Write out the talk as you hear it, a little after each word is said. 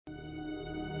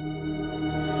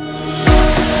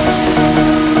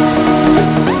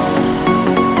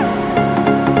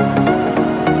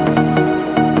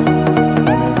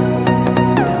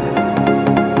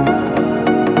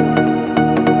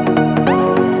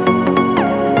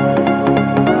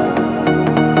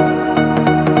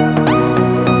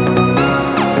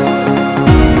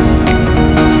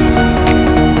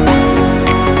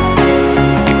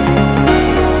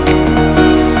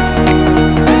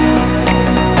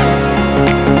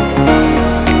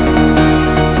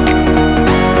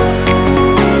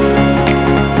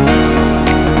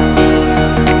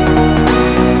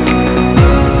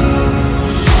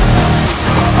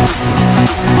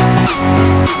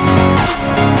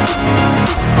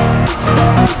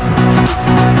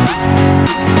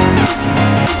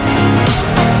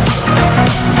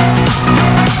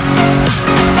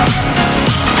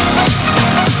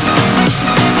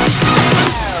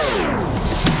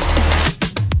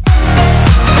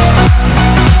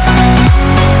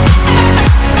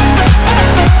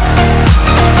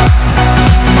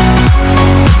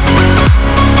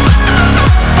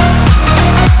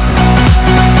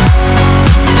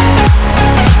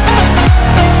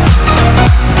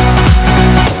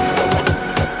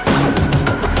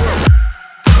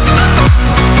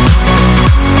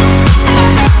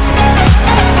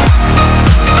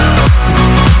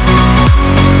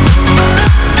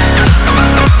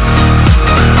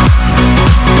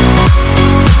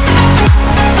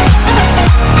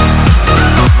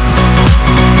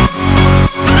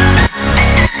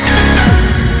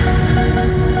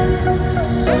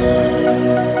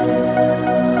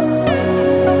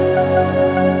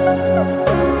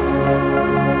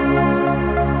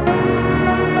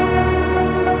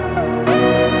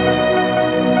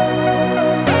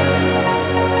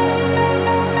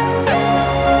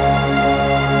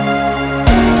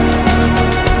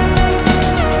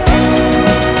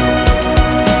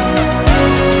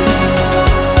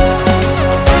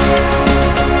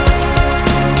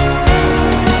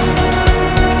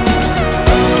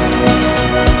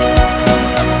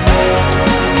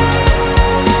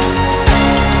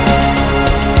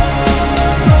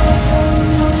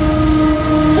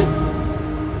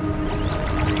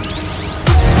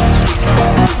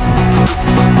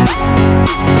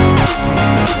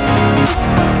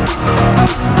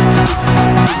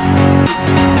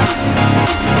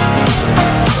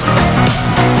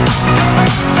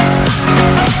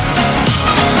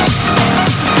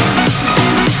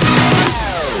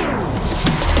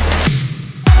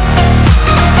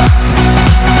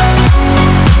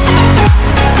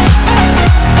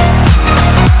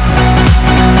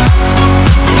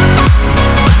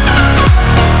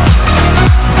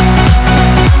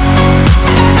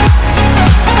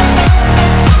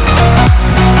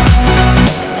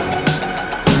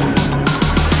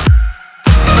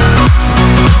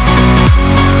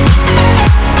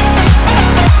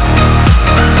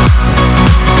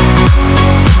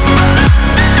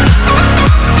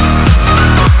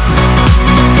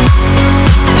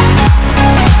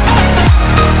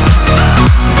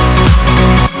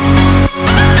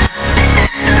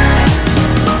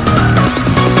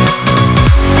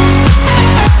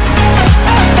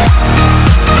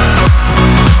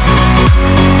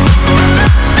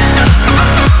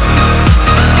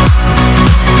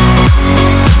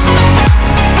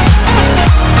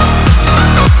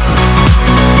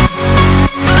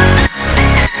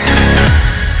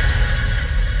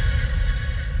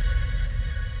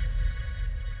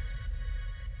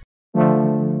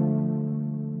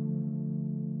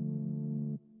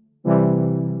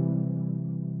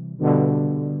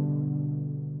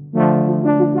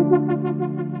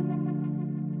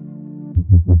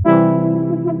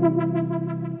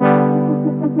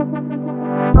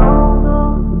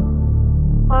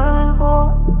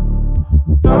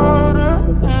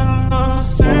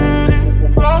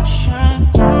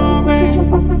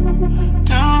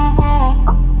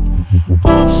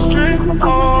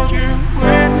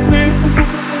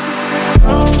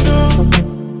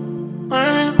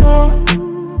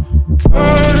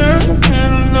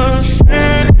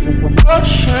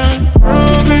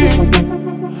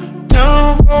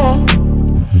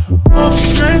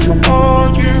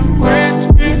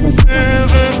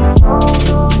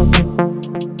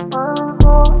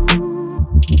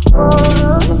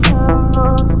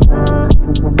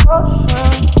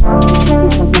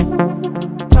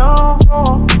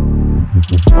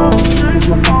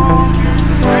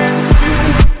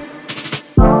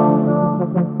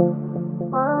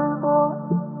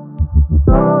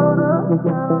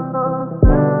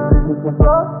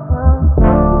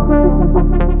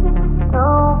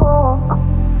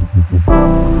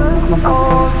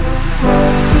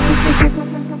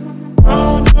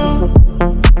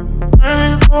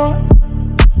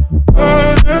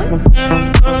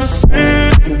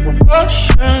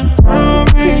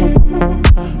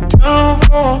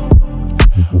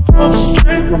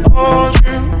Upstream, are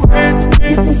you with me?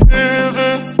 Feel the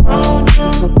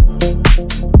mountain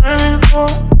rainbow,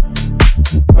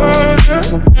 burden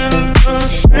in the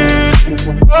city,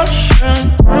 rushing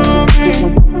through me.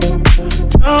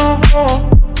 Downpour.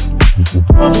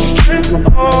 Upstream,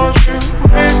 are you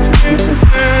with me?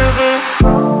 Feel the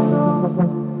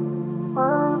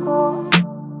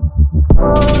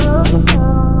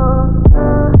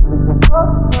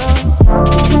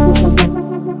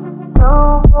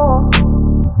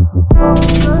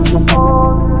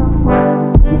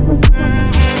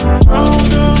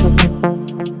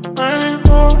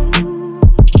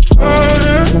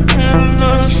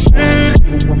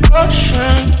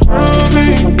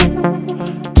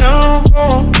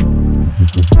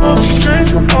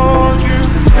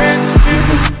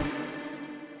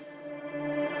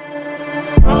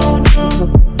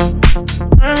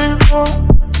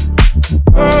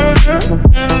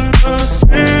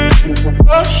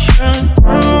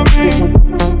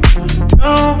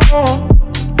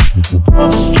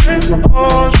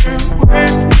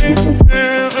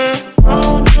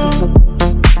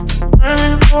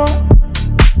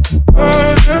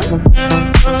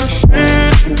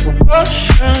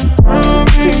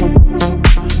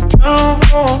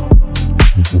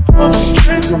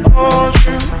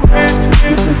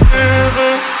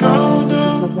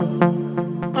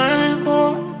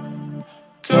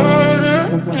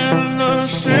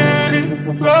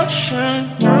rushing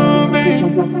through me,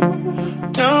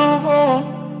 downpour.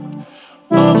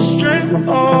 Upstream,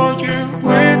 are you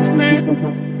with me?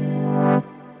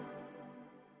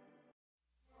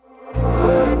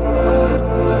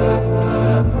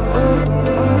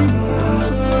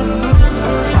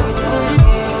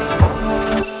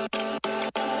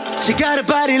 She got a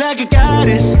body like a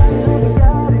goddess,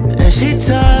 and she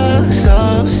talks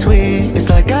so sweet. It's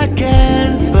like I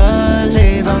can't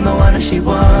believe I'm the one that she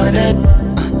wanted.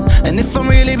 And if I'm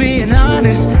really being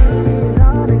honest,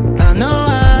 I know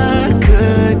I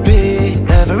could be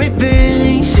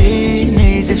everything she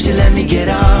needs if she let me get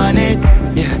on it.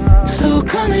 Yeah. So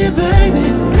come here,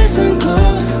 baby, listen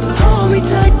close, hold me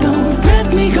tight, don't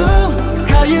let me go.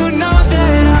 Girl, you know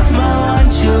that I'ma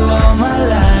want you all my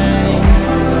life,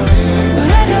 but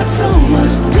I got so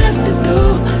much left to do,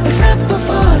 except for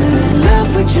falling in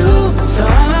love with you. So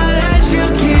I'ma let you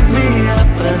keep me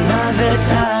up another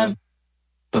time,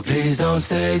 but please don't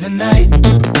stay the night.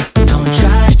 Don't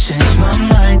try to change my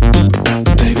mind,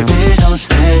 baby, please don't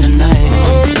stay the night.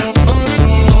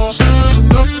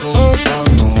 I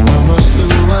know I must do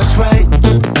what's right.